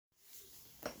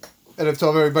Erev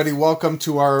Tov, everybody. Welcome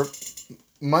to our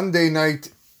Monday night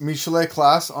Mishle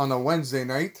class on a Wednesday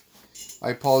night. I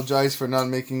apologize for not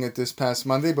making it this past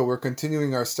Monday, but we're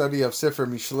continuing our study of Sefer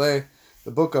Mishle,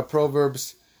 the book of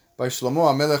Proverbs by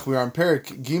Shlomo HaMelech. We are on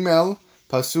Perek Gimel,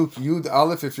 Pasuk Yud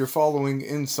Aleph, if you're following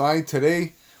inside.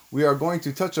 Today, we are going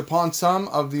to touch upon some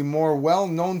of the more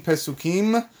well-known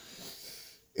Pesukim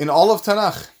in all of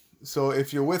Tanakh. So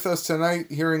if you're with us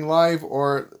tonight, hearing live,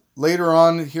 or later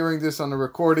on, hearing this on a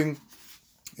recording,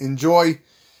 enjoy.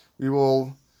 We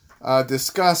will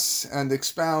discuss and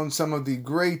expound some of the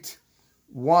great,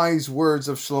 wise words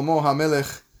of Shlomo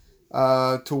HaMelech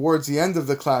towards the end of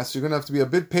the class. You're going to have to be a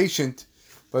bit patient,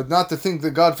 but not to think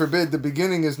that, God forbid, the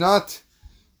beginning is not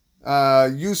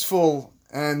useful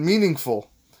and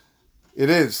meaningful. It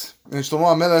is. And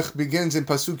Shlomo HaMelech begins in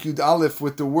Pasuk Yud Aleph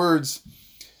with the words,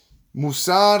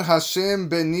 Musar Hashem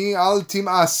beni al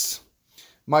tim'as.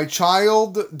 My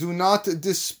child, do not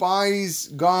despise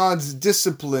God's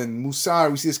discipline.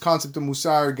 Musar, we see this concept of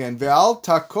musar again. Ve'al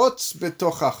takotz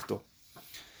betochachto.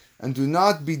 And do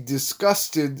not be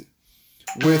disgusted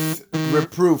with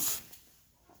reproof.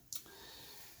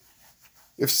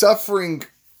 If suffering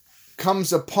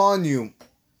comes upon you,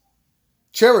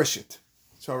 cherish it.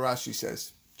 So Rashi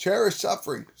says. Cherish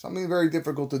suffering. Something very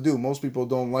difficult to do. Most people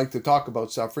don't like to talk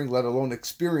about suffering, let alone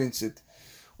experience it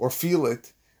or feel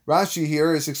it. Rashi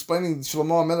here is explaining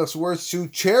Shlomo HaMelech's words to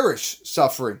cherish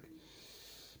suffering.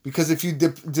 Because if you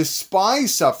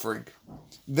despise suffering,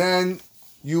 then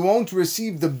you won't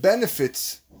receive the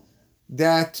benefits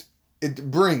that it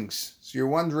brings. So you're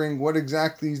wondering what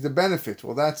exactly is the benefit.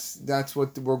 Well, that's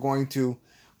what we're going to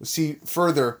see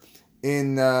further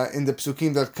in the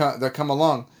psukim that come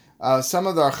along. Some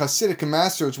of our Hasidic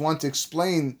masters want to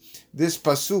explain this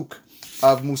pasuk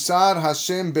of Musar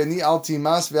Hashem beni al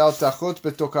timas ve'al tachot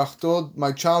betokachto.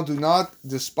 My child, do not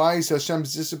despise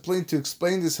Hashem's discipline. To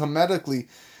explain this hermetically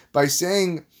by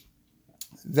saying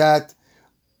that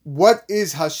what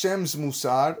is Hashem's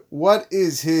musar? What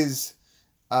is His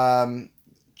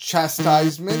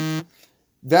chastisement?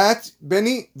 That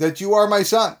beni, that you are my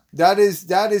son. That is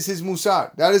His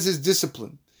musar. That is His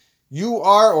discipline. You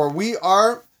are, or we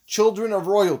are, children of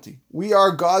royalty. We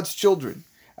are God's children.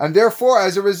 And therefore,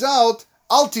 as a result,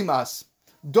 altimas,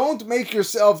 don't make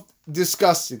yourself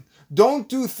disgusting. Don't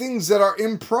do things that are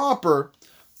improper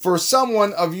for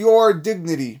someone of your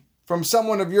dignity, from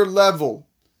someone of your level.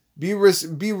 Be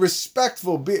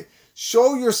respectful.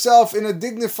 Show yourself in a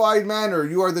dignified manner.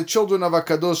 You are the children of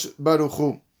HaKadosh Baruch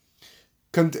Hu.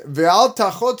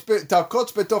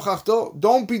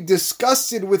 Don't be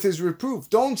disgusted with His reproof.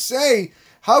 Don't say,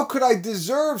 how could I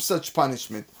deserve such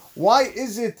punishment? Why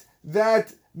is it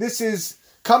that this is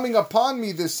coming upon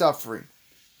me, this suffering?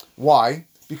 Why?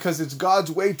 Because it's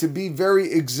God's way to be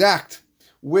very exact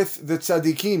with the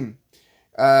tzaddikim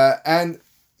and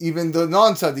even the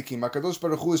non-tzaddikim. HaKadosh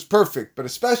Baruch Hu is perfect, but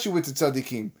especially with the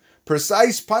tzaddikim.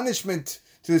 Precise punishment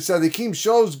to the tzaddikim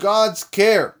shows God's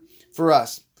care for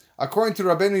us. According to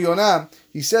Rabbeinu Yonah,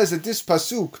 he says that this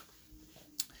pasuk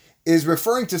is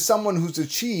referring to someone who's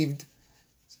achieved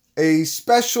a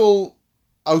special,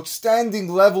 outstanding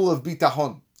level of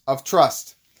bitachon, of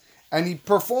trust. And he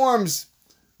performs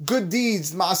good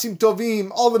deeds, ma'asim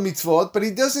tovim, all the mitzvot, but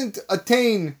he doesn't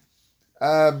attain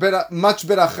much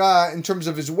beracha in terms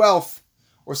of his wealth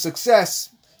or success.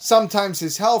 Sometimes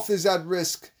his health is at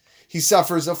risk. He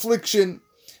suffers affliction.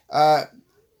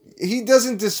 He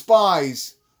doesn't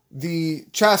despise the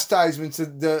chastisements,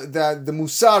 the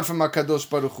musar from HaKadosh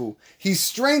Baruch Hu. He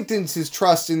strengthens his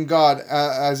trust in God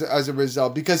as a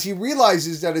result, because he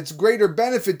realizes that it's greater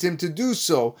benefit to him to do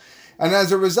so. And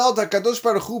as a result, HaKadosh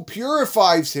Baruch Hu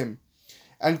purifies him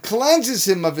and cleanses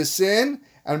him of his sin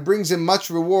and brings him much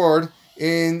reward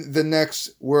in the next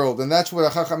world. And that's what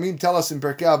Chachamim tell us in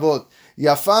Perkei Avot.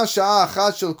 Yafa sha'a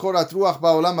achat shel korat ruach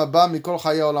ba'olam haba mikol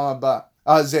chayei olam haba.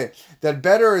 That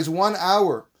better is 1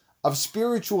 hour of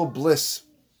spiritual bliss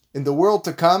in the world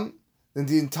to come than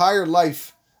the entire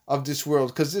life of this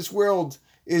world. Because this world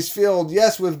is filled,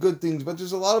 yes, with good things, but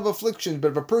there's a lot of afflictions.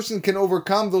 But if a person can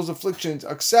overcome those afflictions,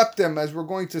 accept them, as we're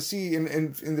going to see in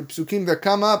the psukim that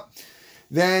come up,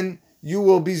 then you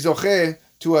will be zocheh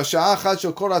to a sha'ah achat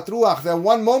shel korat ruach. That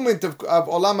 1 moment of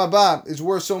olam haba is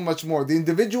worth so much more. The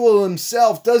individual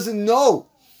himself doesn't know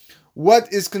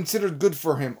what is considered good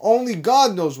for him. Only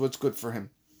God knows what's good for him.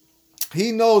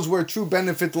 He knows where true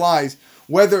benefit lies,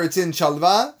 whether it's in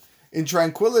shalva, in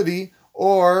tranquility,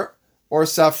 or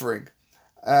suffering.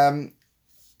 The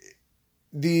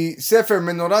Sefer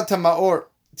Menorat HaMaor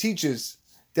teaches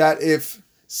that if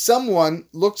someone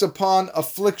looks upon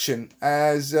affliction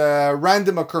as a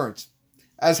random occurrence,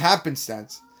 as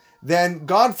happenstance, then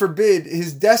God forbid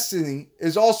his destiny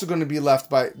is also going to be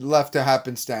left to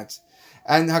happenstance,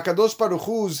 and Hakadosh Baruch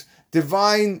Hu's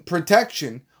divine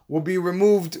protection will be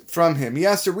removed from him. He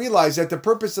has to realize that the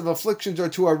purpose of afflictions are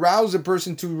to arouse a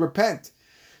person to repent,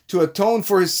 to atone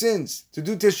for his sins, to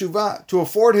do teshuvah, to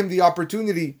afford him the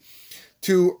opportunity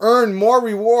to earn more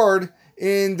reward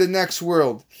in the next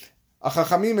world.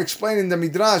 Chachamim explain in the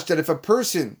Midrash that if a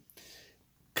person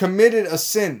committed a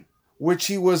sin which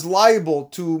he was liable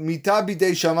to mitah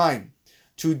bidei shamayim,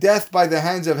 to death by the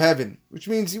hands of heaven, which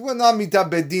means he was not mitah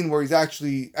bedin, where he's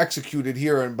actually executed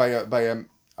here by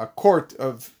a court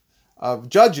of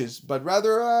judges, but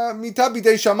rather mitah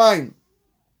bidei shamayim.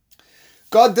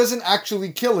 God doesn't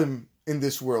actually kill him in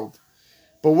this world.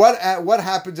 But what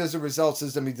happens as a result,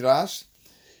 says the Midrash?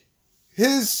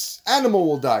 His animal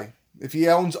will die. If he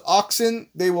owns oxen,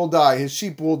 they will die. His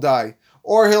sheep will die.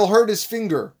 Or he'll hurt his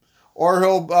finger. Or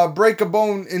he'll break a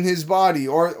bone in his body.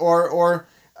 Or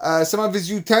some of his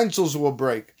utensils will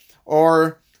break.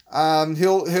 Or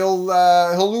he'll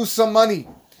lose some money.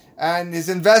 And his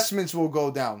investments will go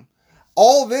down.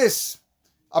 All this,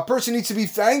 a person needs to be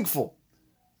thankful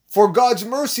for God's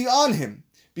mercy on him,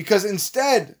 because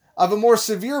instead of a more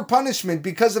severe punishment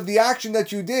because of the action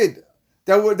that you did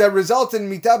that resulted in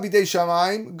mitah bidei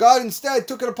shamayim, God instead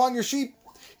took it upon your sheep,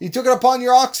 He took it upon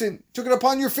your oxen, took it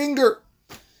upon your finger,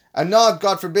 and not,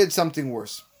 God forbid, something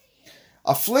worse.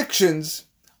 Afflictions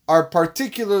are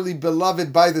particularly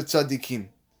beloved by the tzaddikim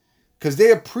because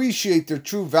they appreciate the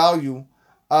true value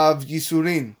of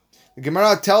Yisurin. The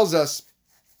Gemara tells us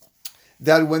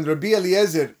that when Rabbi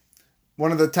Eliezer,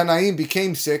 one of the Tanaim,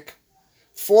 became sick,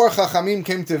 4 Chachamim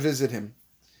came to visit him.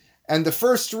 And the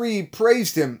first 3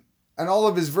 praised him and all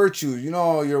of his virtues. You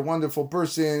know, you're a wonderful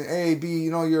person. A, B,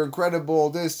 you know, you're incredible.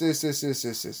 This.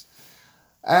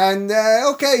 And,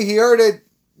 okay, he heard it.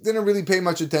 Didn't really pay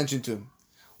much attention to him.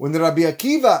 When the Rabbi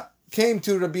Akiva came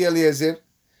to Rabbi Eliezer,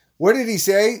 what did he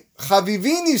say?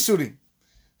 Chavivini Suri.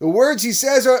 The words he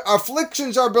says are,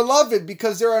 afflictions are beloved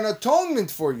because they're an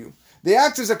atonement for you. They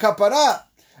act as a kapara.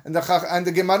 And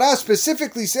the Gemara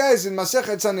specifically says in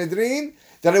Masechet Sanhedrin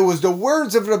that it was the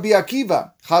words of Rabbi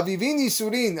Akiva, Chavivini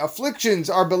Surin, afflictions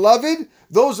are beloved.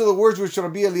 Those are the words which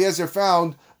Rabbi Eliezer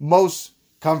found most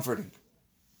comforting.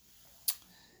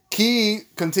 Ki,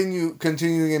 continuing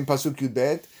in Pasuk Yud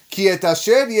Bet, Ki et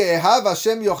asher ye'ehav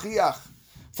Hashem yochiach.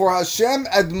 For Hashem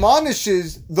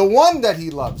admonishes the one that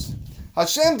He loves.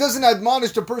 Hashem doesn't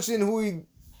admonish the person who He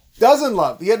doesn't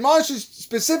love. He admonishes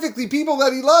specifically people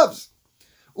that He loves.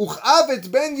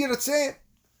 Uchavet ben yirtzeh.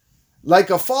 Like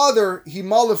a father, he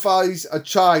mollifies a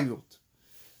child.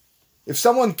 If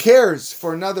someone cares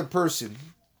for another person,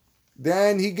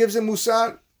 then he gives him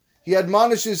musar. He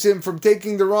admonishes him from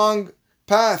taking the wrong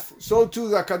path. So too,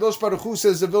 the Kadosh Baruch Hu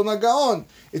says, the Vilna Gaon,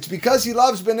 it's because he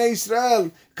loves Bnei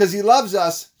Israel, because he loves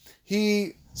us,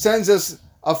 he sends us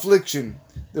affliction.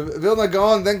 The Vilna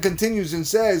Gaon then continues and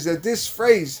says that this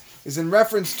phrase is in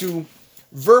reference to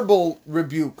verbal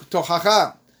rebuke,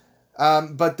 tochacha.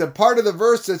 But the part of the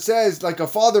verse that says, like a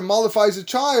father mollifies a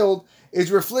child,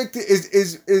 is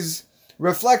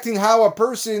reflecting how a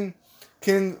person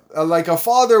can, like a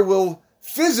father will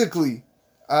physically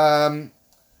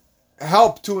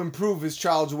help to improve his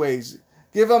child's ways.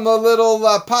 Give him a little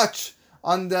patch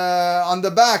on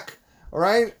the back, all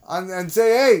right, and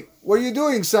say, hey, what are you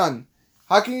doing, son?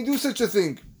 How can you do such a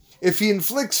thing? If he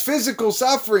inflicts physical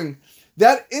suffering,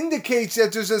 that indicates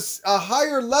that there's a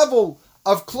higher level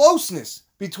of closeness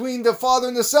between the father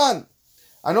and the son.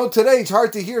 I know today it's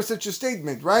hard to hear such a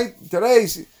statement, right? Today,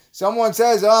 someone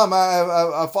says,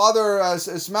 a father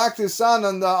smacked his son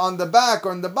on the back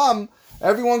or on the bum,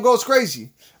 everyone goes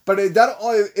crazy. But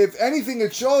if anything,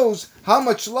 it shows how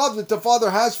much love that the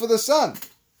father has for the son.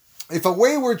 If a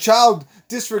wayward child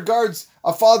disregards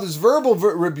a father's verbal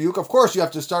rebuke, of course you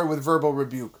have to start with verbal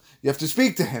rebuke. You have to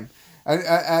speak to him.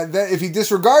 And then if he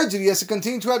disregards it, he has to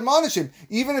continue to admonish him,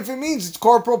 even if it means it's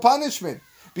corporal punishment.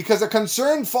 Because a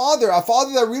concerned father, a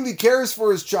father that really cares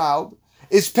for his child,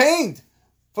 is pained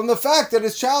from the fact that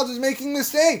his child is making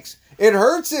mistakes. It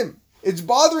hurts him. It's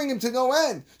bothering him to no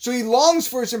end. So he longs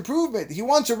for his improvement. He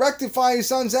wants to rectify his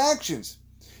son's actions.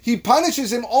 He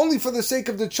punishes him only for the sake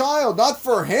of the child, not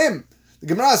for him. The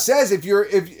Gemara says if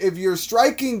you're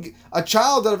striking a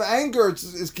child out of anger,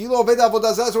 it's kilo aved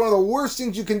avodah zarah. It's one of the worst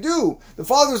things you can do. The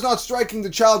father is not striking the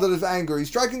child out of anger. He's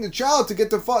striking the child to get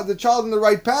the child in the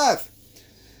right path.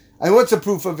 And what's the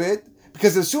proof of it?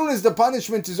 Because as soon as the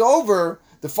punishment is over,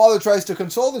 the father tries to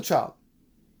console the child.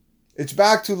 It's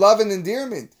back to love and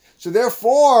endearment. So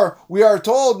therefore, we are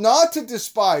told not to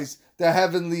despise the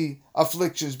heavenly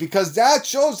afflictions, because that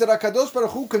shows that HaKadosh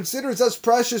Baruch Hu considers us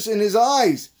precious in His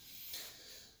eyes.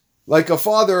 like a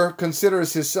father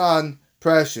considers his son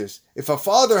precious. If a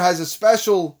father has a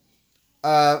special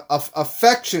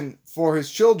affection for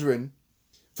his children,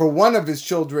 for one of his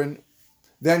children,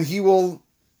 then he will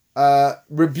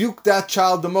rebuke that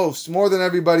child the most, more than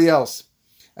everybody else.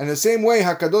 And the same way,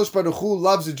 HaKadosh Baruch Hu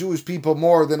loves the Jewish people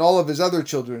more than all of his other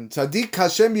children. Tzaddik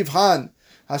Hashem Yivhan.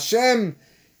 Hashem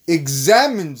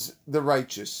examines the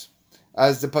righteous,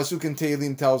 as the Pasuk in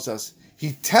Tehillim tells us.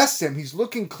 He tests them. He's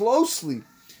looking closely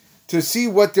to see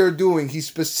what they're doing. He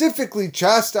specifically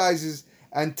chastises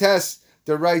and tests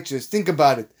the righteous. Think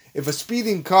about it. If a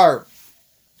speeding car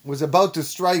was about to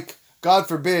strike, God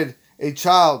forbid, a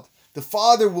child, the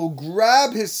father will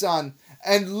grab his son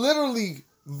and literally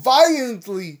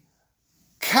violently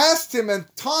cast him and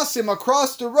toss him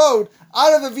across the road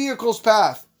out of the vehicle's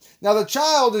path. Now the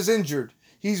child is injured.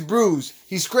 He's bruised.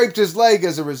 He scraped his leg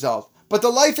as a result. But the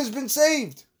life has been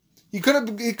saved. He could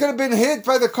have been hit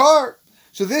by the car.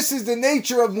 So this is the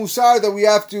nature of Musar that we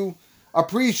have to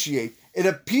appreciate. It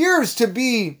appears to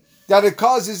be that it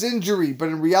causes injury, but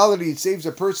in reality it saves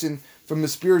a person from a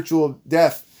spiritual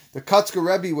death. The Kotzker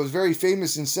Rebbe was very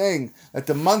famous in saying that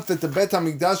the month that the Bet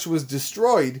HaMikdash was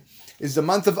destroyed is the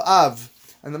month of Av.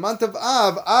 And the month of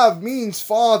Av means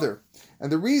father.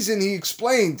 And the reason he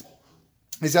explained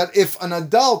is that if an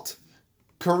adult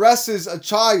caresses a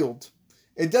child,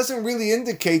 it doesn't really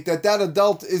indicate that that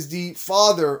adult is the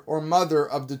father or mother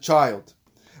of the child.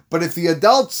 But if the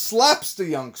adult slaps the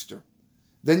youngster,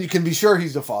 then you can be sure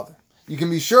he's the father. You can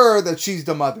be sure that she's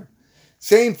the mother.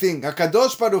 Same thing.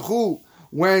 HaKadosh Baruch Hu,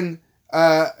 when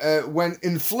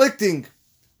inflicting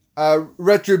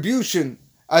retribution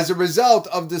as a result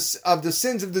of the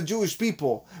sins of the Jewish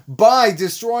people by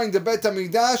destroying the Bet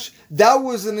HaMikdash, that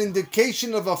was an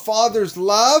indication of a father's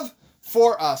love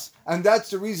for us. And that's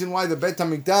the reason why the Bet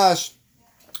HaMikdash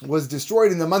was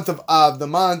destroyed in the month of Av, the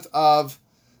month of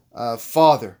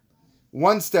father.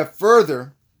 One step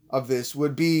further of this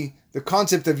would be the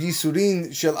concept of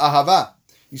Yisurin Shel Ahava.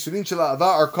 Yisurin Shel Ahava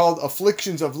are called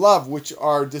afflictions of love, which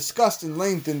are discussed in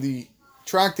length in the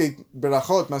tractate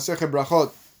Berachot, Masechet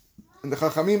Brachot. And the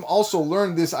Chachamim also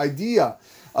learned this idea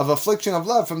of affliction of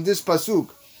love from this pasuk.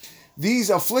 These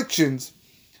afflictions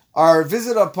are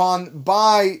visited upon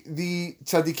by the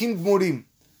tzaddikim gmurim,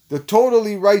 the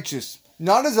totally righteous,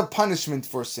 not as a punishment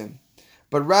for sin,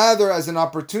 but rather as an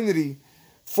opportunity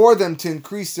for them to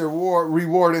increase their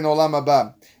reward in Olam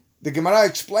Haba. The Gemara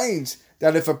explains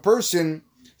that if a person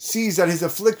sees that his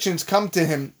afflictions come to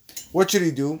him, what should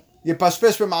he do?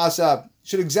 Yepashpesh b'ma'asav.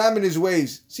 Should examine his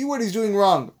ways, see what he's doing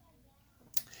wrong.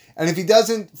 And if he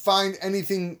doesn't find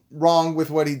anything wrong with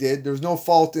what he did, there's no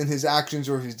fault in his actions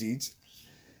or his deeds,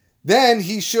 then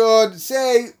he should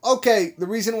say, okay, the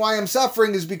reason why I'm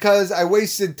suffering is because I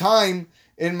wasted time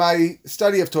in my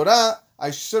study of Torah.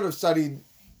 I should have studied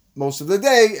most of the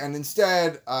day, and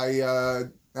instead I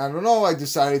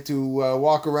decided to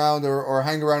walk around or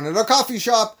hang around at a coffee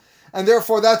shop, and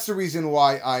therefore that's the reason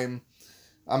why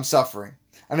I'm suffering.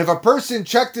 And if a person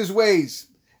checked his ways,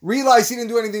 realized he didn't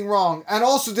do anything wrong, and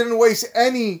also didn't waste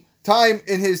any time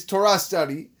in his Torah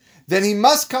study, then he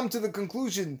must come to the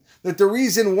conclusion that the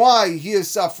reason why he is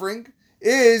suffering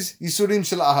is Yisurim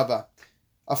Shel Ahava,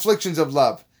 afflictions of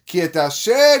love. Ki et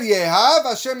asher yehav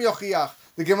Hashem yochiach.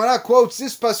 The Gemara quotes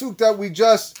this pasuk that we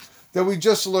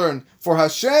just learned. For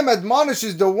Hashem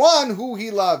admonishes the one who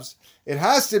He loves. It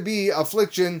has to be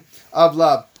affliction of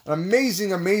love. An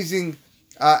amazing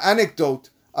anecdote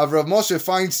of Rav Moshe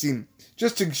Feinstein,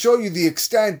 just to show you the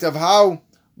extent of how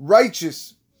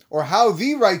righteous or how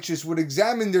the righteous would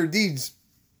examine their deeds.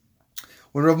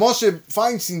 When Rav Moshe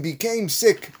Feinstein became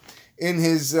sick in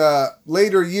his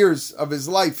later years of his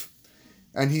life,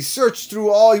 and he searched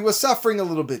through he was suffering a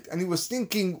little bit, and he was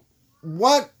thinking,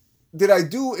 what did I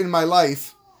do in my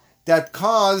life that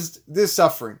caused this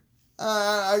suffering?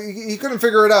 He couldn't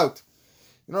figure it out.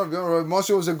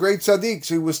 Moshe was a great tzaddik,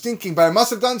 so he was thinking, but I must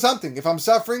have done something. If I'm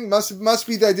suffering, must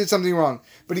be that I did something wrong.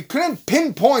 But he couldn't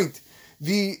pinpoint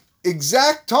the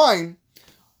exact time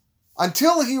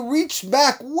until he reached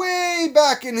way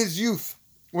back in his youth,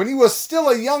 when he was still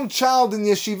a young child in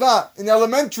yeshiva, in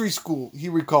elementary school, he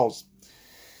recalls.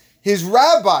 His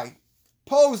rabbi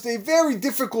posed a very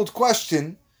difficult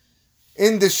question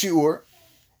in the shiur,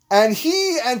 and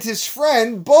he and his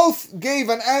friend both gave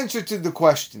an answer to the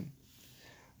question.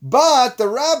 But the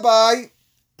rabbi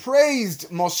praised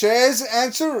Moshe's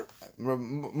answer,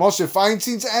 Moshe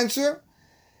Feinstein's answer,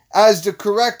 as the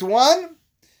correct one.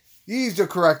 He's the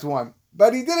correct one.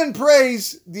 But he didn't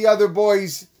praise the other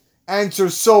boy's answer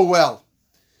so well.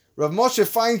 Rav Moshe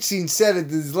Feinstein said in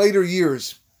his later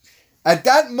years, at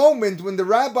that moment when the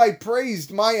rabbi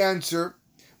praised my answer,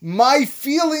 my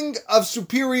feeling of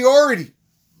superiority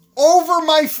over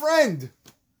my friend.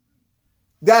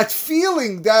 That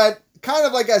feeling that kind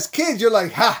of like as kids, you're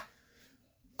like, ha,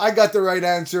 I got the right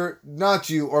answer, not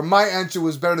you, or my answer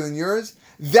was better than yours.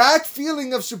 That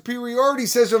feeling of superiority,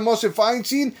 says Rav Moshe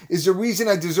Feinstein, is the reason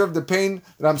I deserve the pain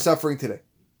that I'm suffering today.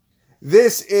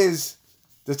 This is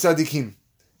the tzaddikim,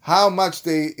 how much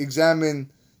they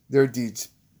examine their deeds.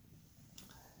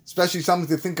 Especially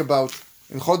something to think about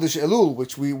in Chodesh Elul,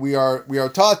 which we are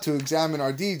taught to examine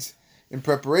our deeds in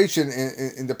preparation,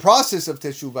 in the process of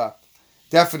Teshuvah.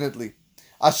 Definitely.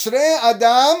 Ashrei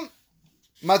Adam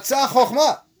Matzah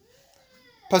Chochmah.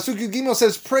 Pasuk Yud Gimel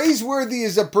says, praiseworthy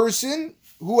is a person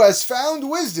who has found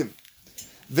wisdom.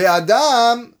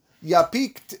 Ve'adam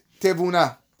yapik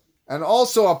tevuna. And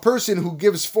also a person who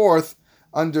gives forth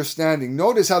understanding.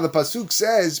 Notice how the Pasuk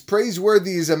says,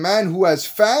 praiseworthy is a man who has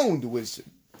found wisdom.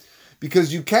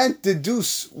 Because you can't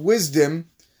deduce wisdom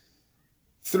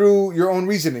through your own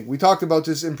reasoning. We talked about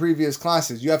this in previous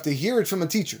classes. You have to hear it from a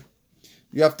teacher.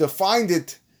 You have to find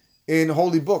it in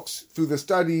holy books through the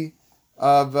study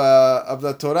of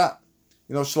the Torah.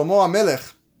 You know, Shlomo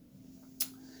HaMelech,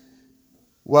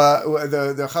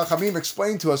 the Chachamim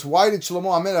explained to us, why did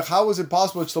Shlomo HaMelech, how is it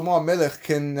possible that Shlomo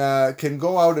HaMelech can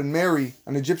go out and marry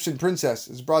an Egyptian princess?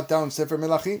 It's brought down in Sefer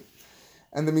Melachim.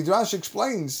 And the Midrash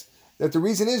explains that the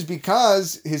reason is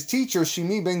because his teacher,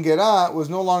 Shimi ben Gera, was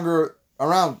no longer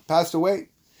around, passed away.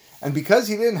 And because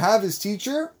he didn't have his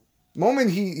teacher, the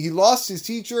moment he lost his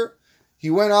teacher, he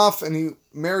went off and he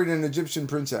married an Egyptian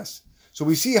princess. So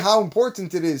we see how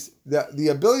important it is that the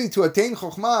ability to attain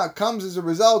Chokhmah comes as a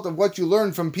result of what you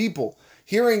learn from people,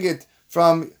 hearing it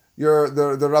from the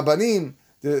Rabbanim,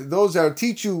 those that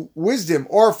teach you wisdom,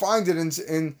 or find it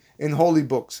in holy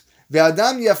books.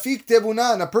 Ve'adam yafik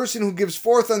tevuna, and a person who gives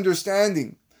forth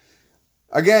understanding.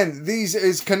 Again, these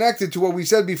is connected to what we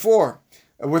said before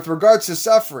with regards to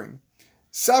suffering.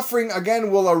 Suffering, again,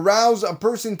 will arouse a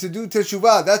person to do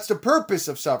teshuvah. That's the purpose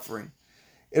of suffering.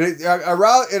 It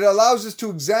allows us to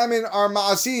examine our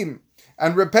ma'asim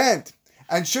and repent.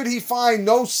 And should he find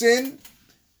no sin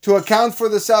to account for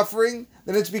the suffering,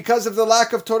 then it's because of the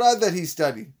lack of Torah that he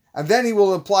studied. And then he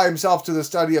will apply himself to the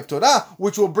study of Torah,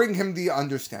 which will bring him the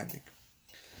understanding.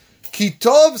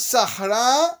 Kitov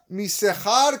sachra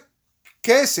misechar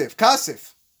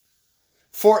kasef.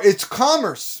 For its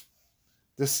commerce,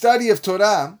 the study of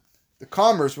Torah, the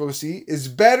commerce, we'll see, is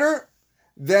better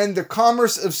than the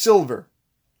commerce of silver.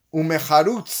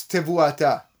 Umecharutz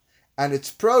tevuata. And its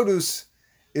produce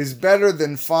is better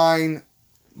than fine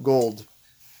gold.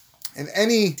 In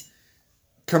any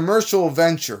commercial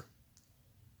venture,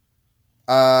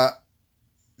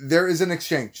 there is an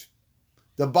exchange.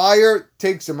 The buyer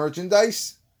takes the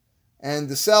merchandise and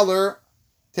the seller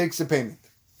takes the payment.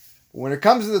 When it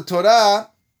comes to the Torah,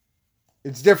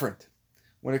 it's different.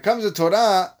 When it comes to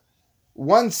Torah,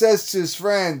 one says to his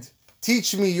friend,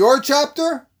 teach me your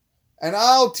chapter and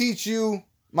I'll teach you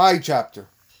my chapter.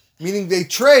 Meaning they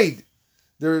trade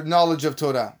their knowledge of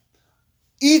Torah.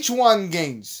 Each one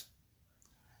gains.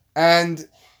 And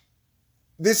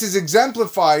this is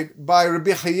exemplified by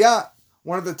Rabbi Chaya,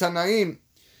 one of the Tanaim.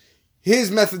 His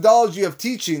methodology of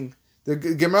teaching, the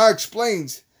Gemara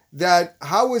explains that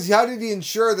how did he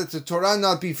ensure that the Torah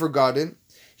not be forgotten?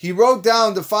 He wrote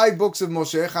down the 5 books of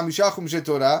Moshe, Chamisha Chumshei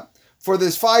Torah, for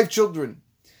his 5 children.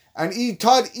 And he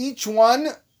taught each one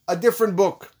a different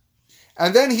book.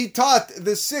 And then he taught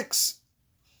the 6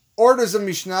 orders of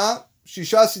Mishnah,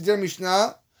 Shisha Sidrei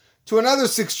Mishnah, to another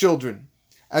 6 children.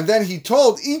 And then he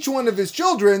told each one of his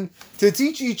children to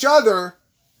teach each other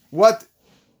what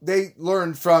they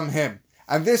learned from him.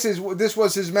 And this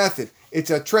was his method. It's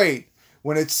a trade.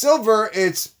 When it's silver,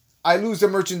 it's I lose the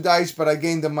merchandise, but I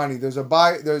gain the money. There's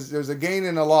a gain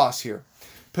and a loss here.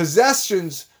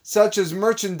 Possessions such as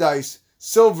merchandise,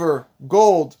 silver,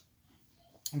 gold,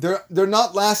 they're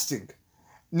not lasting,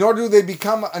 nor do they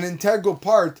become an integral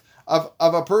part of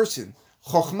a person.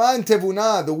 Chokhmah and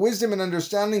tevunah, the wisdom and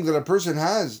understanding that a person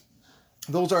has,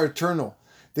 those are eternal.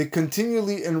 They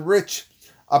continually enrich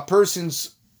a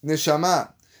person's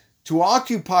neshama. To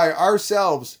occupy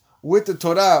ourselves with the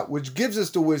Torah, which gives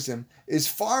us the wisdom, is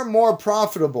far more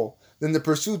profitable than the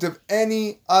pursuit of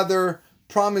any other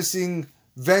promising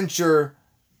venture,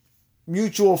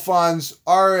 mutual funds,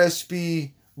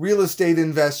 RSP, real estate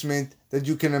investment that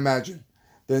you can imagine.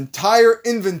 The entire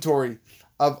inventory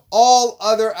of all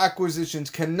other acquisitions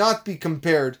cannot be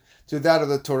compared to that of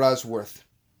the Torah's worth.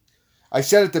 I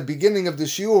said at the beginning of the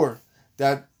shiur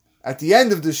that at the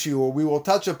end of the shiur we will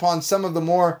touch upon some of the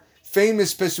more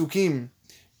famous pesukim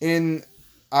in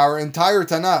our entire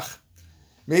Tanakh.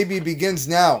 Maybe it begins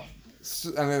now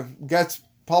and it gets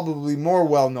probably more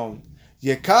well known.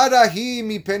 Yekara hi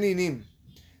mi peninim,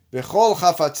 v'chol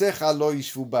chafatzecha lo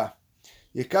yishvu ba.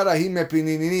 Yekara hi mi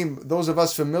peninim. Those of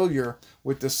us familiar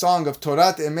with the song of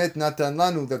Torat Emet Natan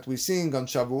Lanu that we sing on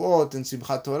Shavuot and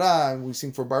Simchat Torah, and we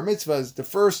sing for Bar Mitzvahs, the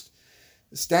first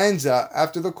stanza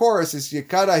after the chorus is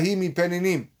Yekara hi mi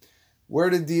peninim. Where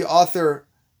did the author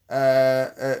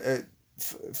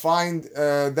find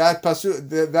that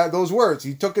pasuk, those words?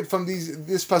 He took it from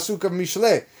this pasuk of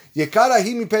Mishlei. Yekara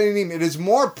hi mi peninim. It is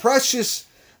more precious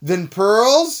than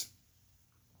pearls.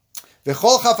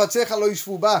 V'chol chafatzecha lo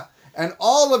yishvu ba. And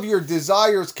all of your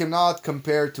desires cannot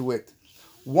compare to it.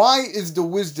 Why is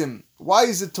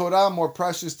the Torah more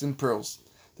precious than pearls?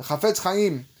 The Chafetz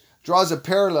Chaim draws a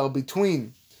parallel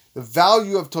between the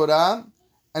value of Torah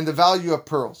and the value of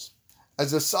pearls.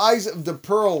 As the size of the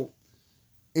pearl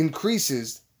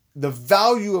increases, the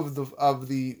value of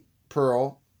the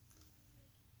pearl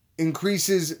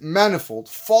increases manifold,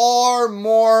 far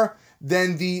more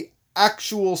than the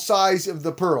actual size of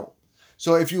the pearl.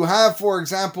 So if you have, for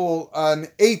example, an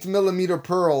 8mm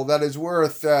pearl that is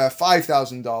worth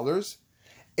 $5,000,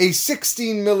 a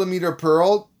 16mm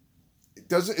pearl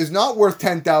is not worth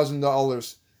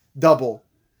 $10,000 double.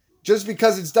 Just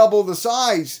because it's double the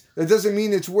size, that doesn't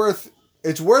mean it's worth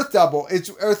double.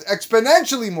 It's worth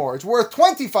exponentially more. It's worth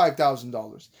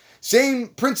 $25,000. Same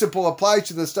principle applies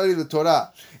to the study of the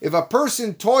Torah. If a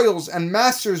person toils and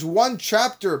masters one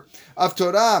chapter of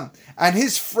Torah, and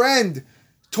his friend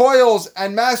toils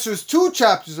and masters 2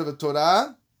 chapters of the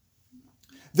Torah,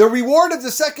 the reward of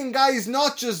the second guy is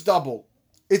not just double.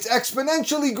 It's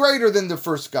exponentially greater than the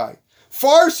first guy.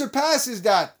 Far surpasses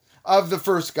that of the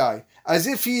first guy, as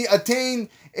if he attained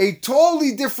a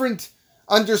totally different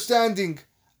understanding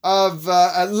of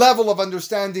a level of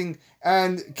understanding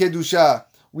and kedusha.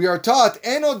 We are taught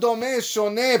eno dome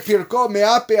shone pirko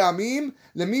mea pe'amim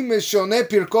lemi shone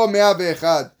pirko mea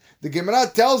ve'echad. The Gemara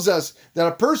tells us that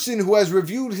a person who has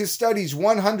reviewed his studies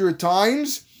 100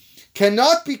 times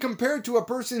cannot be compared to a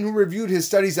person who reviewed his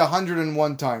studies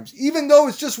 101 times, even though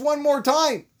it's just one more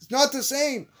time. It's not the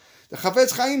same. The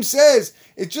Chafetz Chaim says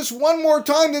it's just one more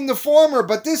time than the former,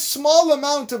 but this small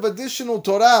amount of additional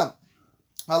Torah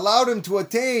allowed him to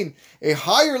attain a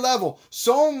higher level,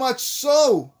 so much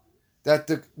so that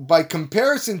by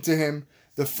comparison to him,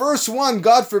 the first one,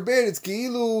 God forbid, it's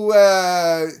Ki'ilu,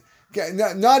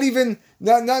 not even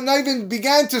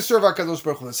began to serve HaKadosh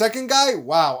Baruch Hu. The second guy,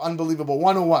 wow, unbelievable,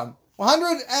 101.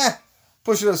 100,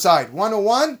 push it aside.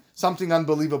 101, something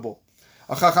unbelievable.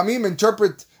 Chachamim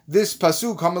interpret this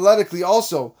pasuk homiletically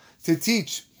also to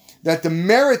teach that the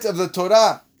merit of the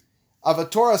Torah, of a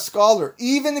Torah scholar,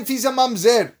 even if he's a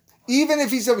mamzer, even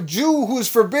if he's a Jew who is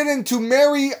forbidden to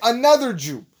marry another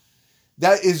Jew,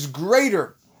 that is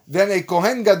greater than a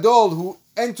Kohen Gadol who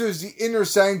enters the inner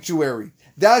sanctuary.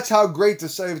 That's how great the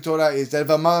study of Torah is. That if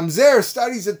a mamzer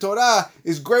studies the Torah,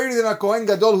 is greater than a Kohen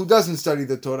Gadol who doesn't study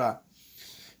the Torah.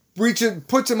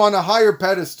 Puts him on a higher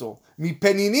pedestal. Mi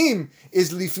peninim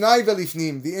is lifnai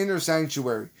velifnim, the inner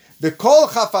sanctuary. The kol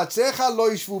chafatzecha lo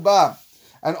yishvu ba.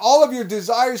 And all of your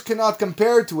desires cannot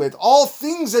compare to it. All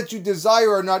things that you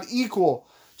desire are not equal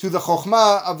to the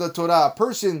chokhmah of the Torah. A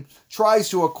person tries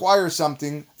to acquire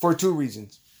something for 2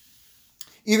 reasons.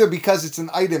 Either because it's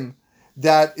an item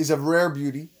that is of rare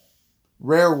beauty,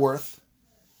 rare worth,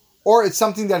 or it's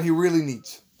something that he really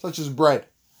needs, such as bread.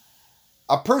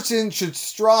 A person should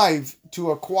strive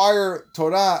to acquire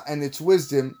Torah and its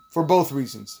wisdom for both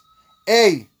reasons.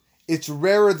 A, it's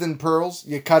rarer than pearls,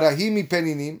 yekarahi mi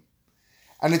peninim,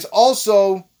 and it's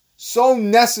also so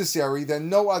necessary that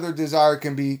no other desire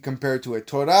can be compared to it.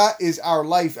 Torah is our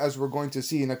life, as we're going to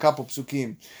see in a couple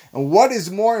psukim. And what is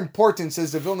more important,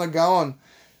 says the Vilna Gaon,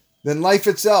 than life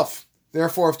itself?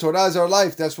 Therefore, if Torah is our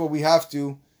life, that's what we have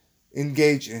to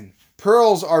engage in.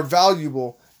 Pearls are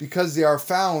valuable because they are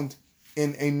found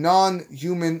in a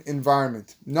non-human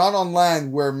environment. Not on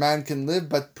land where man can live,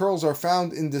 but pearls are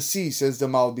found in the sea, says the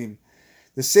Malbim.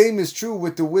 The same is true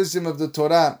with the wisdom of the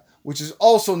Torah, which is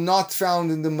also not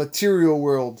found in the material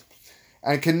world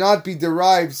and cannot be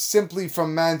derived simply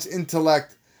from man's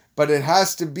intellect, but it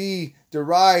has to be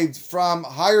derived from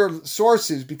higher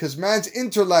sources, because man's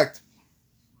intellect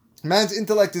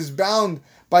is bound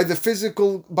by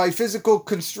physical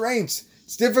constraints.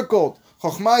 It's difficult.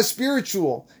 Chokhmah is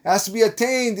spiritual. It has to be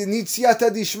attained. It needs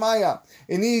siyata dishmaya.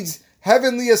 It needs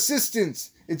heavenly assistance.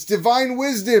 It's divine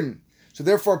wisdom. So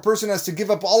therefore, a person has to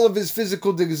give up all of his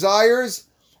physical desires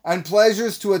and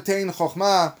pleasures to attain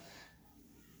chokhmah,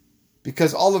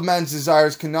 because all of man's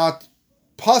desires cannot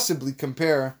possibly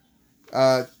compare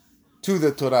to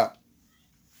the Torah.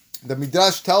 The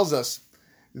Midrash tells us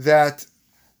that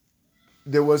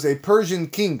there was a Persian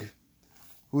king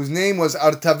whose name was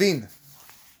Artavin,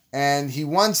 and he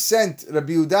once sent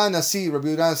Rabbi Yehuda Nasi. Rabbi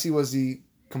Yehuda Nasi was the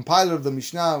compiler of the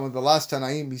Mishnah, one of the last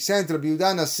Tanaim. He sent Rabbi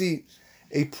Yehuda Nasi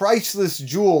a priceless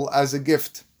jewel as a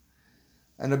gift.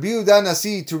 And Rabbi Yehuda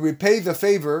Nasi, to repay the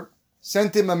favor,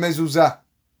 sent him a mezuzah.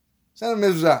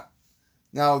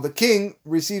 Now the king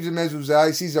receives a mezuzah.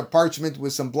 He sees a parchment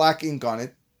with some black ink on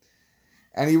it,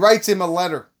 and he writes him a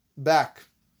letter back.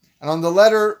 And on the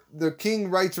letter, the king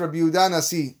writes Rabbi Yehuda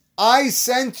Nasi, I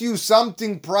sent you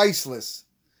something priceless,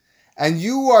 and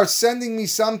you are sending me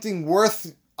something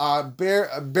worth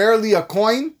barely a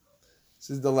coin? This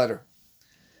is the letter.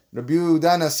 Rabbi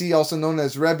Yehuda Nasi, also known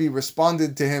as Rebbe,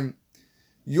 responded to him,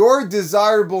 your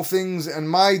desirable things and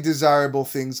my desirable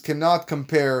things cannot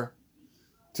compare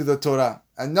to the Torah.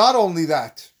 And not only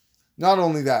that,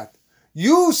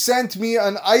 you sent me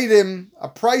an item, a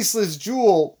priceless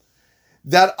jewel,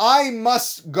 that I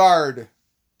must guard,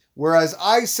 whereas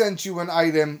I sent you an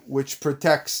item which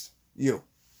protects you.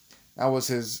 That was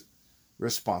his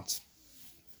response.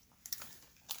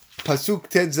 Pasuk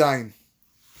Tet Zayin.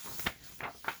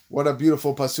 What a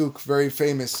beautiful pasuk, very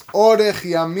famous. Orech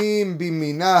yamim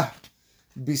biminah,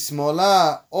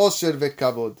 bismola osher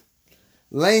vekavod.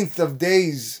 Length of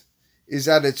days is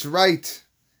at its right,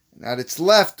 and at its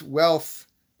left, wealth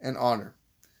and honor.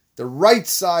 The right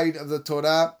side of the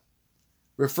Torah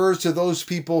refers to those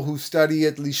people who study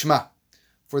it lishma,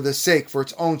 for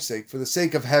its own sake, for the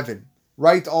sake of heaven.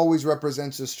 Right always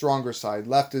represents the stronger side,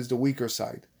 left is the weaker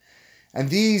side. And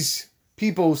these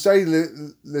people who study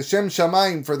l'shem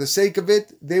shamayim for the sake of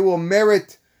it, they will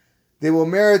merit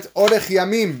orech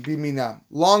yamim bimina,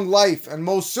 long life, and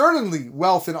most certainly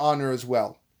wealth and honor as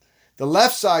well. The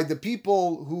left side, the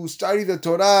people who study the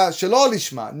Torah shelo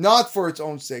lishma, not for its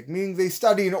own sake, meaning they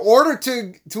study in order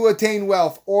to attain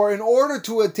wealth or in order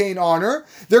to attain honor,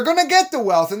 they're going to get the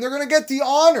wealth and they're going to get the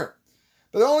honor,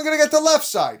 but they're only going to get the left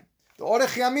side. The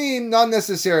orech yamim, not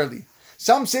necessarily.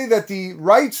 Some say that the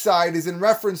right side is in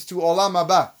reference to Olam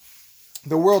Haba,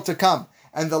 the world to come.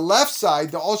 And the left side,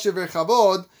 the Osher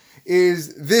Vechavod,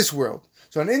 is this world.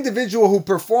 So an individual who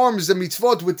performs the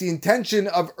mitzvot with the intention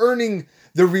of earning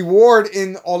the reward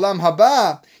in Olam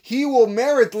Haba, he will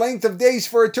merit length of days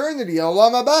for eternity,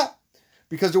 Olam Haba,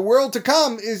 because the world to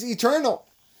come is eternal.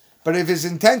 But if his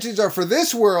intentions are for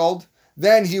this world,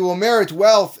 then he will merit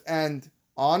wealth and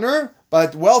honor,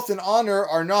 but wealth and honor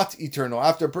are not eternal.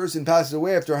 After a person passes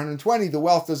away after 120, the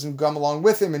wealth doesn't come along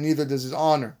with him, and neither does his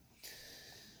honor.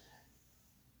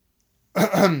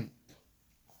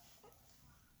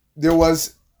 There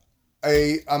was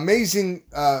an amazing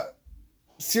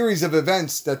series of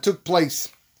events that took place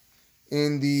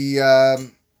in the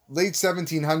late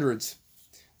 1700s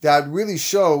that really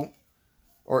show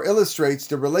or illustrates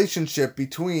the relationship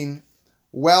between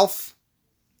wealth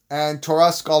and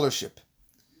Torah scholarship.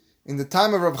 In the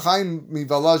time of Rav Chaim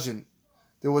Mivolozhin,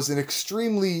 there was an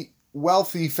extremely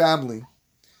wealthy family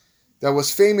that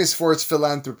was famous for its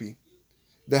philanthropy.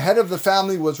 The head of the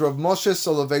family was Rav Moshe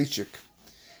Soloveitchik.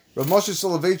 Rav Moshe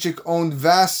Soloveitchik owned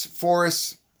vast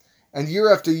forests, and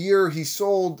year after year he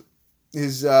sold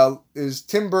his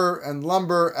timber and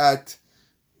lumber at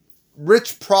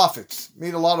rich profits,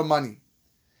 made a lot of money.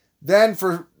 Then,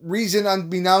 for reason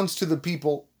unbeknownst to the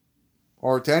people,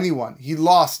 or to anyone, he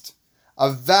lost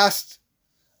a vast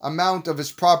amount of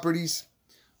his properties.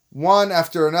 One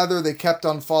after another, they kept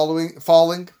on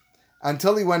falling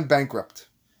until he went bankrupt.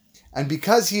 And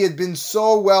because he had been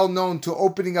so well known to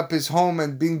opening up his home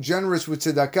and being generous with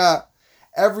tzedakah,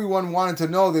 everyone wanted to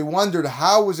know. They wondered,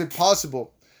 how was it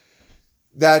possible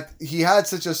that he had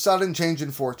such a sudden change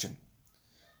in fortune?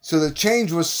 So the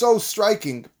change was so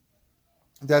striking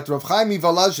that Rav Chaim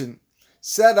Mivolozhin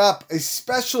set up a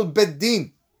special bet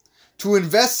din to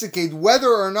investigate whether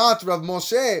or not Rav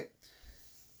Moshe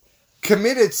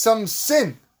committed some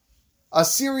sin, a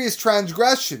serious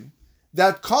transgression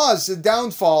that caused the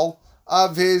downfall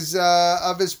of his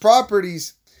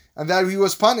properties, and that he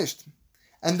was punished.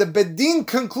 And the bet din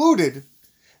concluded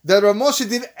that Rav Moshe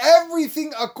did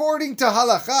everything according to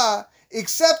halacha,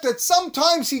 except that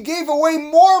sometimes he gave away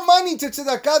more money to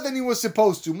tzedakah than he was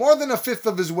supposed to, more than a fifth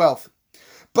of his wealth.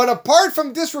 But apart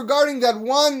from disregarding that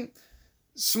one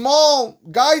small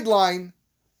guideline,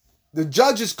 the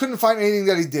judges couldn't find anything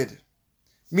that he did.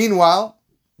 Meanwhile,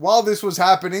 while this was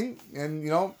happening, and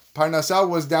Parnassah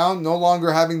was down, no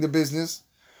longer having the business,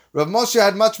 Rav Moshe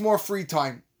had much more free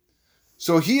time.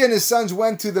 So he and his sons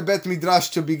went to the Bet Midrash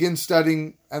to begin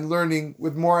studying and learning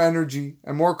with more energy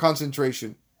and more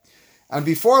concentration. And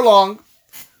before long,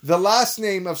 the last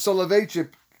name of Soloveitchik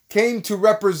came to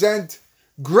represent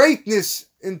greatness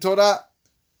in Torah.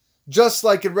 just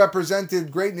like it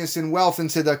represented greatness in wealth and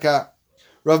tzedakah.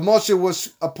 Rav Moshe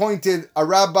was appointed a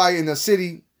rabbi in a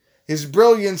city. His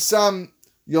brilliant son,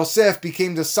 Yosef,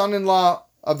 became the son-in-law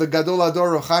of the Gadol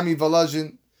Ador, Rav Chaim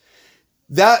Volozhin.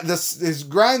 Rav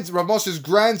Moshe's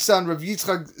grandson, Rav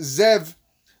Yitzchak Zev,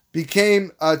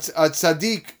 became a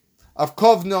tzaddik of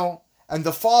Kovno, and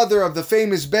the father of the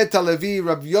famous Bet Halevi,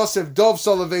 Rav Yosef Dov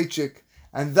Soloveitchik.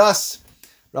 And thus,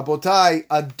 Rabotai,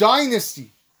 a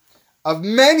dynasty of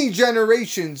many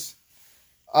generations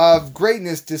of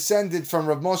greatness descended from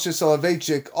Rav Moshe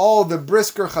Soloveitchik, all the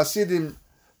Brisker Hasidim,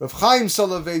 Rav Chaim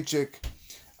Soloveitchik,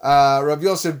 Rav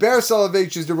Yosef Ber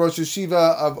Soloveitchik, the Rosh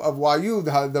Yeshiva of YU,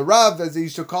 the Rav, as they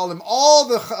used to call him. All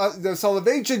the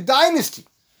Soloveitchik dynasty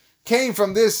came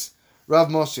from this Rav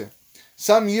Moshe.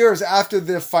 Some years after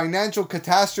the financial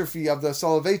catastrophe of the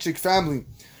Soloveitchik family,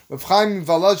 Rav Chaim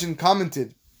Volozhin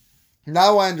commented,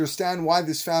 "Now I understand why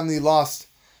this family lost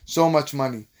so much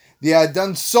money. They had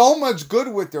done so much good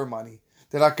with their money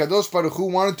that HaKadosh Baruch Hu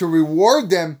wanted to reward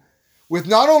them with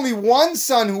not only one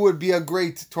son who would be a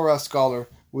great Torah scholar,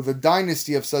 with a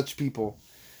dynasty of such people.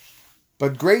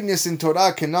 But greatness in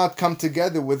Torah cannot come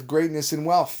together with greatness in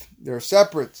wealth. They're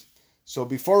separate. So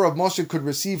before Rav Moshe could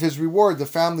receive his reward, the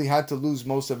family had to lose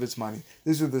most of its money."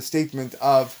 This is the statement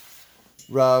of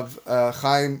Rav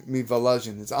Chaim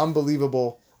Volozhin. It's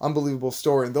unbelievable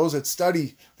story. And those that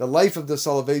study the life of the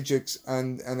Soloveitchiks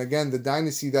and again the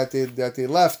dynasty that they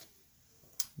left,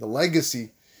 the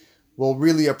legacy, will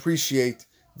really appreciate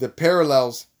the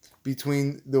parallels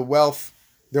between their wealth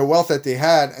that they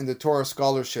had and the Torah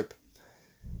scholarship.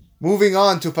 Moving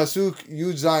on to Pasuk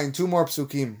Yud Zayin, two more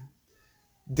psukim.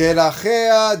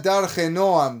 Derachea darche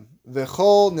noam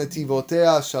v'chol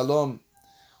netivotea shalom.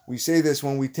 We say this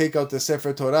when we take out the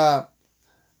Sefer Torah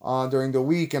during the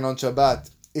week and on Shabbat.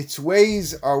 Its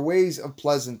ways are ways of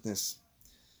pleasantness,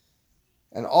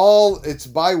 and all its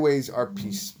byways are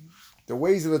peace. The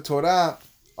ways of the Torah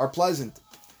are pleasant.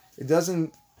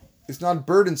 It's not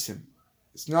burdensome.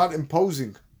 It's not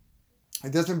imposing.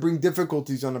 It doesn't bring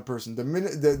difficulties on a person. The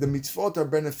mitzvot are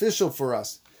beneficial for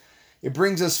us. It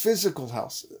brings us physical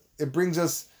health. It brings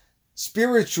us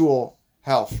spiritual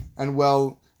health and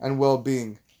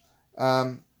well-being.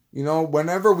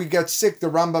 Whenever we get sick, the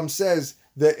Rambam says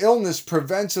the illness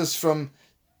prevents us from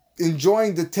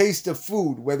enjoying the taste of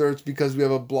food, whether it's because we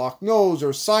have a blocked nose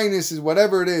or sinuses,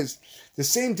 whatever it is. The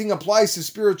same thing applies to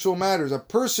spiritual matters. A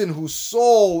person whose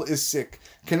soul is sick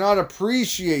cannot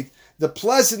appreciate the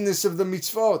pleasantness of the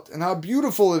mitzvot and how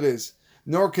beautiful it is,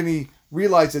 nor can he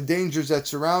realize the dangers that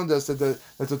surround us, that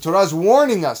the Torah is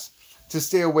warning us to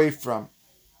stay away from.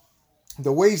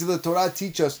 The ways of the Torah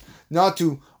teach us not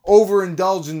to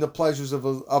overindulge in the pleasures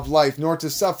of life, nor to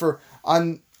suffer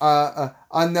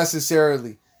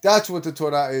unnecessarily. That's what the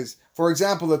Torah is. For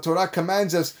example, the Torah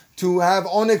commands us to have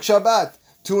Onek Shabbat,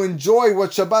 to enjoy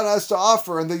what Shabbat has to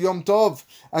offer, and the Yom Tov,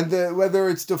 and whether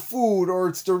it's the food, or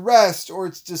it's the rest, or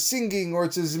it's the singing, or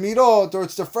it's the Zmirot, or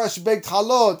it's the fresh baked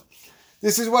halot.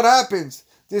 This is what happens.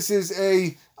 This is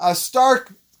a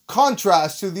stark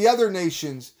contrast to the other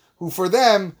nations, who for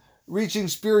them, reaching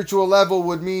spiritual level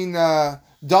would mean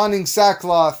donning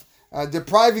sackcloth,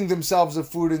 depriving themselves of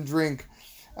food and drink,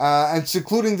 and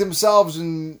secluding themselves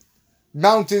in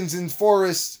mountains and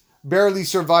forests, barely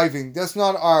surviving. That's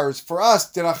not ours. For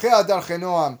us, derachea darche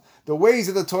noam, the ways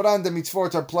of the Torah and the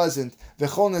mitzvot are pleasant.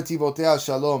 V'chol netivotea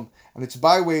shalom, and its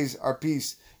byways are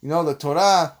peace. The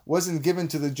Torah wasn't given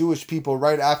to the Jewish people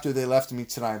right after they left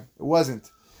Mitzrayim. It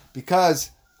wasn't,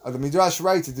 because the Midrash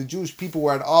writes that the Jewish people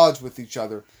were at odds with each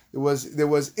other. There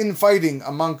was infighting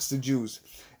amongst the Jews.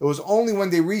 It was only when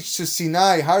they reached to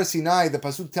Sinai, Har Sinai, the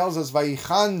pasuk tells us,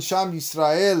 Vayichan Sham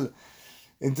Yisrael.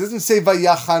 It doesn't say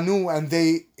Vayachanu and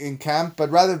they encamped,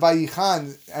 but rather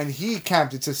Vayichan and he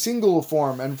camped. It's a singular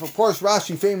form. And of course,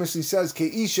 Rashi famously says,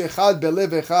 Ke'ish echad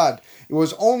belev echad. It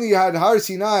was only at Har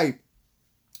Sinai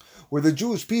where the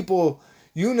Jewish people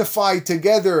unified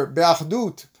together,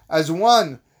 be'achdut, as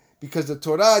one, because the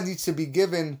Torah needs to be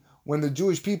given when the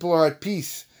Jewish people are at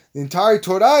peace. The entire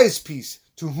Torah is peace.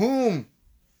 To whom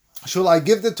shall I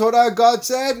give the Torah, God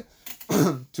said?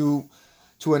 to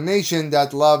a nation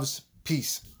that loves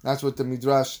peace. That's what the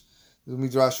Midrash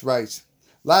writes.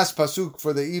 Last pasuk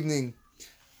for the evening.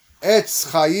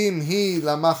 Etz chayim hi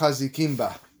lamachazikim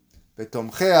ba,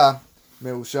 betomchea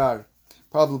meushar.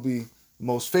 Probably the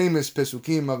most famous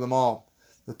pesukim of them all.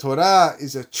 The Torah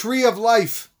is a tree of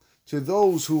life to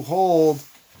those who hold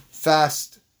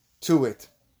fast to it.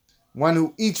 One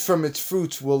who eats from its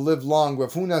fruits will live long.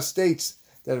 Rav Huna states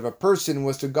that if a person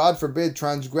was to, God forbid,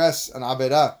 transgress an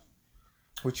averah,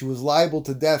 which he was liable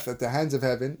to death at the hands of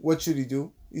heaven, what should he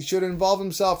do? He should involve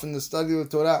himself in the study of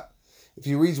the Torah. If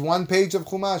he reads one page of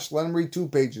Chumash, let him read 2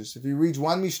 pages. If he reads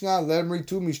one Mishnah, let him read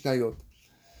 2 Mishnayot.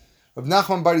 Rav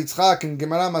Nachman Bar Yitzchak in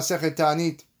Gemara Masechet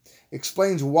Ta'anit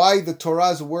explains why the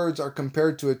Torah's words are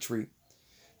compared to a tree.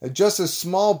 That just as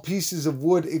small pieces of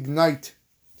wood ignite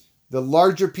the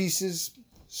larger pieces,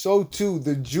 so too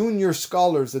the junior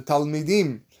scholars, the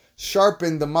Talmidim,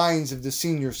 sharpen the minds of the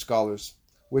senior scholars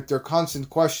with their constant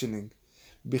questioning.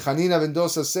 Bichanina ben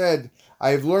Dosa said,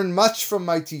 I have learned much from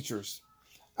my teachers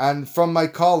and from my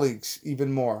colleagues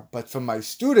even more, but from my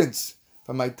students,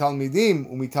 from my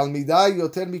Talmidim, umitalmidai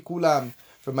yoter mikulam,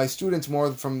 from my students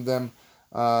more from them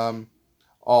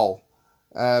all.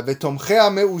 Vetomchea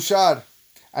meushar,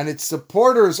 and its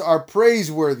supporters are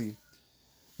praiseworthy.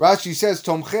 Rashi says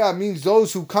Tomchea means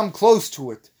those who come close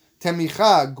to it.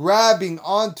 Temicha, grabbing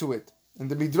onto it. And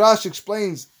the Midrash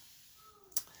explains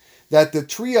that the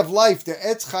tree of life, the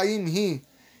Etz Chaim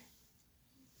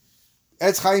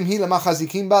Hi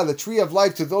lamachazikim ba, the tree of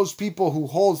life to those people who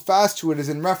hold fast to it, is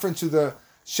in reference to the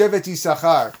Shevet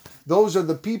Yisachar. Those are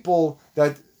the people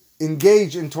that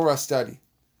engage in Torah study.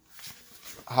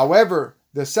 However,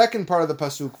 the second part of the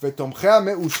pasuk, Vetomchea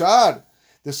meushar,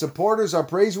 the supporters are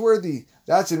praiseworthy.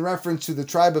 That's in reference to the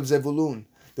tribe of Zevulun,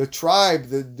 the tribe,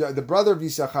 the brother of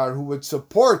Yisachar, who would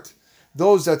support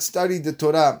those that studied the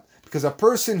Torah. Because a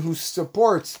person who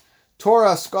supports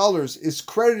Torah scholars is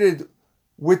credited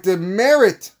with the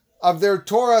merit of their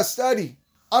Torah study.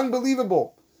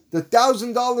 Unbelievable. The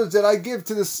 $1,000 that I give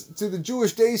to the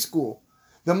Jewish day school,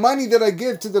 the money that I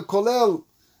give to the Kollel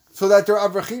so that their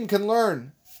Avrachim can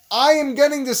learn, I am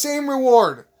getting the same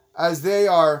reward as they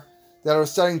are that are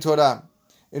studying Torah.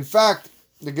 In fact,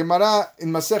 the Gemara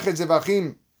in Masechet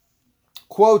Zevachim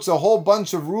quotes a whole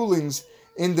bunch of rulings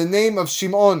in the name of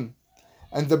Shimon,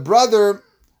 and the brother,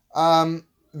 the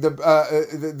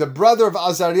brother of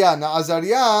Azariah. Now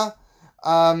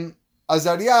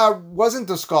Azariah wasn't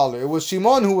the scholar; it was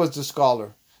Shimon who was the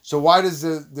scholar. So why does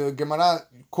the Gemara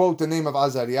quote the name of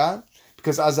Azariah?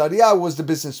 Because Azariah was the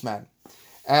businessman,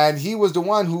 and he was the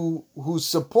one whose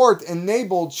support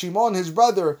enabled Shimon, his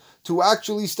brother, to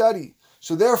actually study.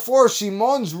 So therefore,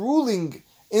 Shimon's ruling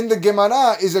in the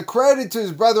Gemara is a credit to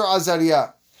his brother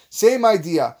Azariah. Same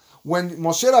idea. When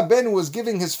Moshe Rabbeinu was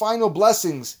giving his final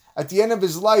blessings at the end of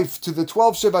his life to the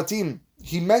 12 Shevatim,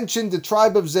 he mentioned the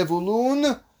tribe of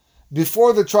Zevulun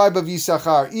before the tribe of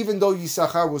Yisachar, even though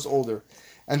Yisachar was older.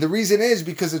 And the reason is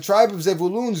because the tribe of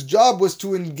Zevulun's job was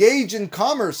to engage in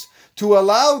commerce, to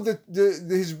allow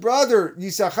his brother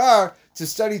Yisachar to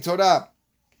study Torah.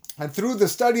 And through the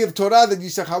study of Torah that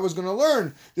Yisachar was going to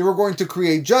learn, they were going to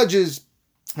create judges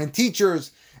and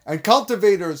teachers and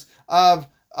cultivators of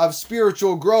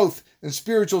spiritual growth and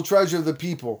spiritual treasure of the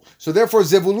people. So therefore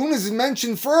Zevulun is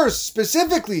mentioned first,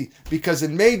 specifically because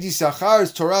it made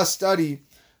Yisachar's Torah study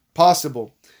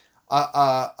possible.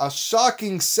 A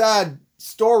shocking, sad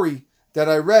story that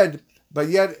I read, but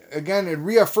yet again it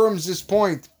reaffirms this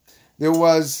point. There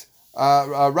was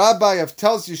a rabbi of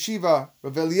Telz Yeshiva,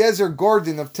 Rav Eliezer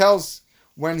Gordon of Telz,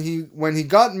 when he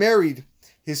got married,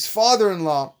 his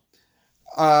father-in-law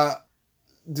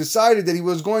decided that he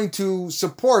was going to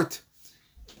support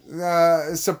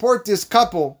this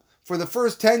couple for the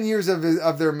first 10 years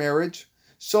of their marriage,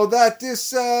 so that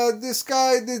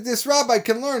this rabbi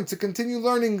can learn to continue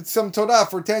learning some Torah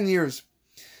for 10 years,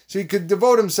 so he could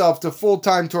devote himself to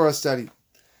full-time Torah study.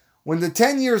 When the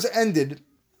 10 years ended,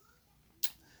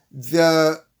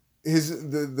 the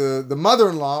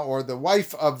mother-in-law, or the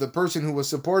wife of the person who was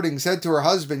supporting, said to her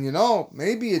husband,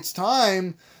 maybe it's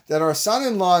time that our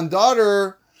son-in-law and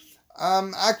daughter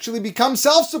actually become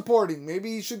self-supporting.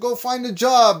 Maybe he should go find a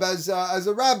job as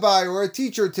a rabbi or a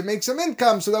teacher to make some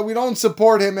income so that we don't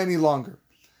support him any longer.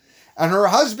 And her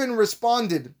husband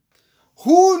responded,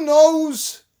 who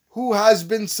knows who has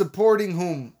been supporting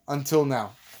whom until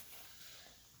now?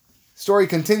 Story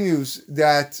continues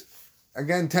that,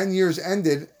 again, 10 years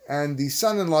ended, and the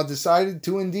son-in-law decided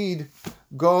to indeed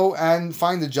go and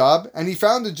find a job, and he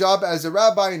found a job as a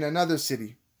rabbi in another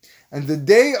city. And the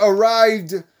day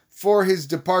arrived for his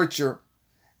departure,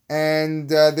 and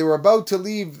they were about to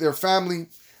leave their family,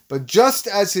 but just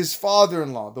as his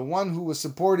father-in-law, the one who was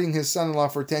supporting his son-in-law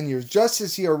for 10 years, just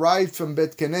as he arrived from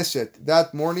Bet Knesset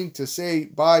that morning to say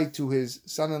bye to his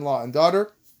son-in-law and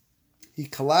daughter, he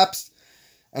collapsed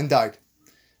and died.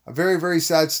 A very, very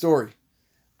sad story.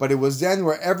 But it was then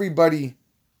where everybody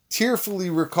tearfully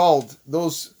recalled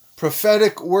those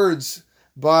prophetic words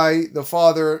by the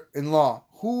father-in-law.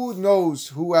 Who knows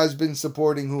who has been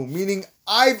supporting who? Meaning,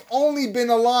 I've only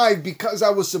been alive because I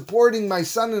was supporting my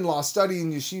son-in-law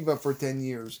studying yeshiva for 10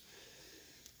 years.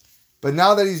 But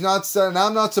now that he's not, now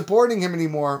I'm not supporting him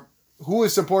anymore, who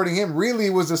is supporting him? Really,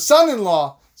 it was a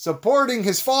son-in-law supporting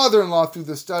his father-in-law through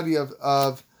the study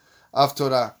of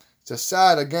Torah. It's a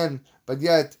sad, again, but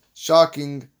yet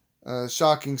shocking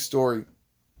story.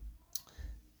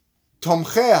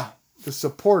 Tomchea, the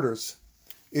supporters,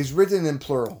 is written in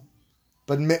plural,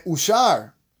 but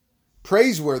me'ushar,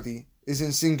 praiseworthy, is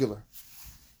in singular.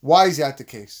 Why is that the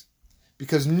case?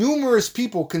 Because numerous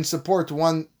people can support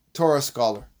one Torah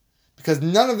scholar, because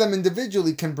none of them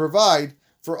individually can provide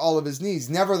for all of his needs.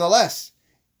 Nevertheless,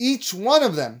 each one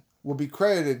of them will be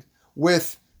credited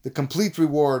with the complete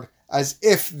reward as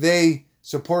if they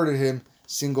supported him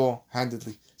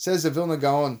single-handedly. Says the Vilna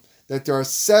Gaon that there are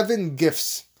 7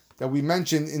 gifts that we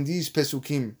mentioned in these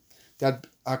Pesukim that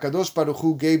HaKadosh Baruch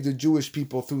Hu gave the Jewish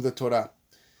people through the Torah.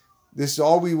 This is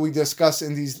all we discuss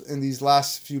in these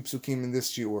last few Pesukim in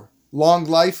this shiur. Long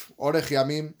life, Orech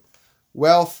Yamim,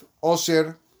 wealth,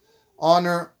 Osher,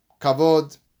 honor,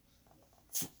 Kavod,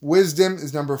 wisdom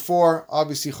is number 4,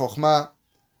 obviously Chokhmah,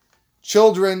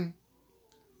 children,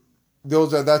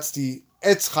 that's the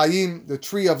Etz Chaim, the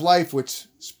tree of life which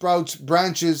sprouts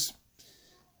branches,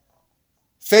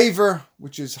 favor,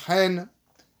 which is Hen,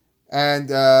 and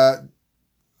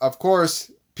of course,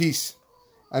 peace.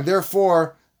 And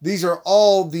therefore, these are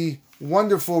all the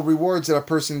wonderful rewards that a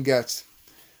person gets.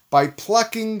 By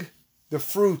plucking the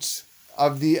fruits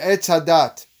of the Etz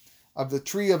Hadat, of the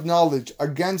tree of knowledge,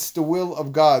 against the will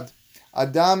of God,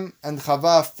 Adam and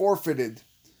Chava forfeited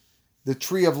the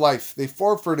tree of life. They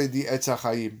forfeited the Etz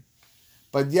HaChaim.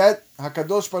 But yet,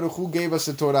 HaKadosh Baruch Hu gave us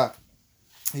the Torah.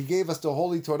 He gave us the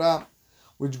Holy Torah,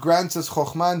 which grants us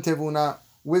Chokhmah and Tevunah,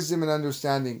 wisdom and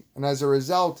understanding. And as a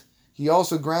result, He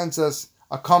also grants us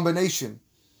a combination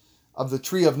of the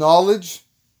tree of knowledge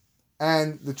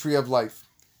and the tree of life.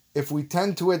 If we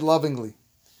tend to it lovingly,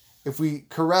 if we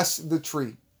caress the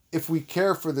tree, if we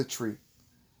care for the tree,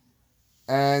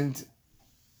 and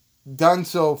done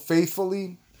so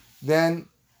faithfully, then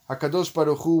HaKadosh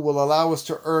Baruch Hu will allow us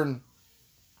to earn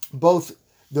both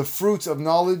the fruits of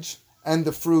knowledge and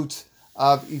the fruits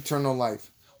of eternal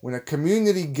life. When a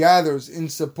community gathers in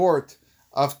support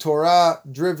of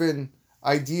Torah-driven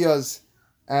ideas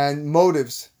and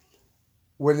motives,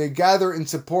 when they gather in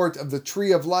support of the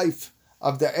tree of life,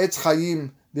 of the Etz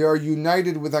Chaim, they are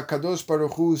united with HaKadosh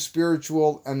Baruch Hu's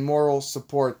spiritual and moral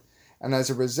support. And as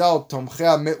a result,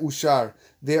 Tomchea Me'ushar,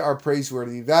 they are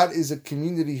praiseworthy. That is a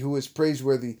community who is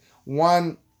praiseworthy.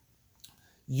 One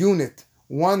unit,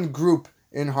 one group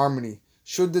in harmony.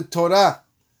 Should the Torah,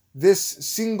 this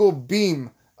single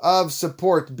beam of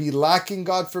support, be lacking,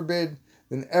 God forbid,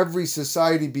 then every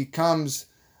society becomes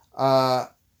a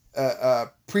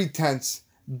pretense,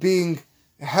 being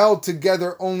held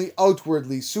together only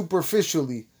outwardly,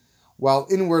 superficially, while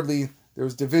inwardly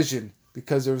there's division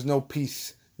because there's no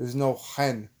peace, there's no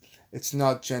chen, it's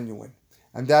not genuine.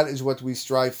 And that is what we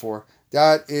strive for.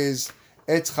 That is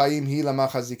Etz Chaim Hi Lama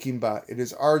Chazikim Ba. It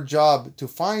is our job to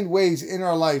find ways in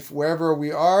our life, wherever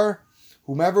we are,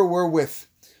 whomever we're with,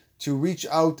 to reach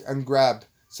out and grab.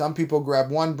 Some people grab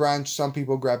one branch, some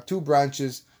people grab 2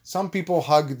 branches, some people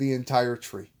hug the entire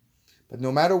tree. But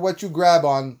no matter what you grab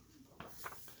on,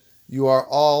 you are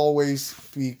always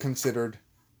be considered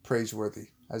praiseworthy,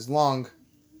 as long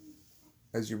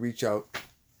as you reach out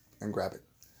and grab it.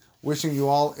 Wishing you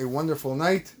all a wonderful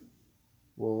night.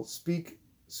 We'll speak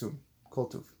soon. Kol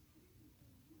Tuv.